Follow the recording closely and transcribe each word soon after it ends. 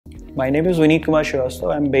My name is Vineet Kumar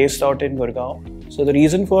Srivastava. I'm based out in Gurgaon. So the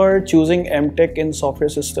reason for choosing M.Tech in software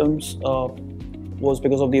systems was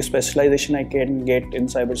because of the specialization I can get in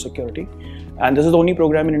cybersecurity. And this is the only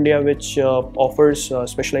program in India which offers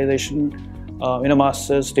specialization in a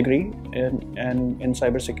master's degree in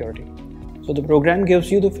cybersecurity. So the program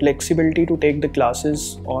gives you the flexibility to take the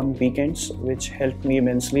classes on weekends, which helped me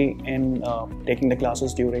immensely in taking the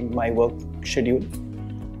classes during my work schedule.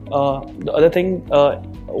 The other thing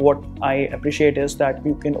what I appreciate is that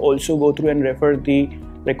you can also go through and refer the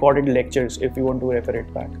recorded lectures if you want to refer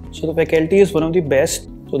it back. So the faculty is one of the best.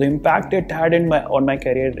 So the impact it had on my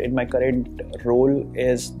career in my current role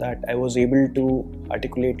is that I was able to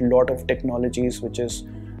articulate a lot of technologies which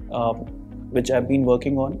I've been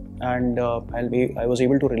working on, and I was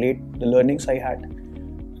able to relate the learnings I had,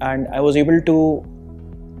 and I was able to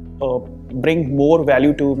bring more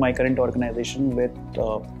value to my current organization with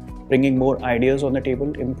bringing more ideas on the table,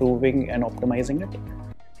 improving and optimizing it.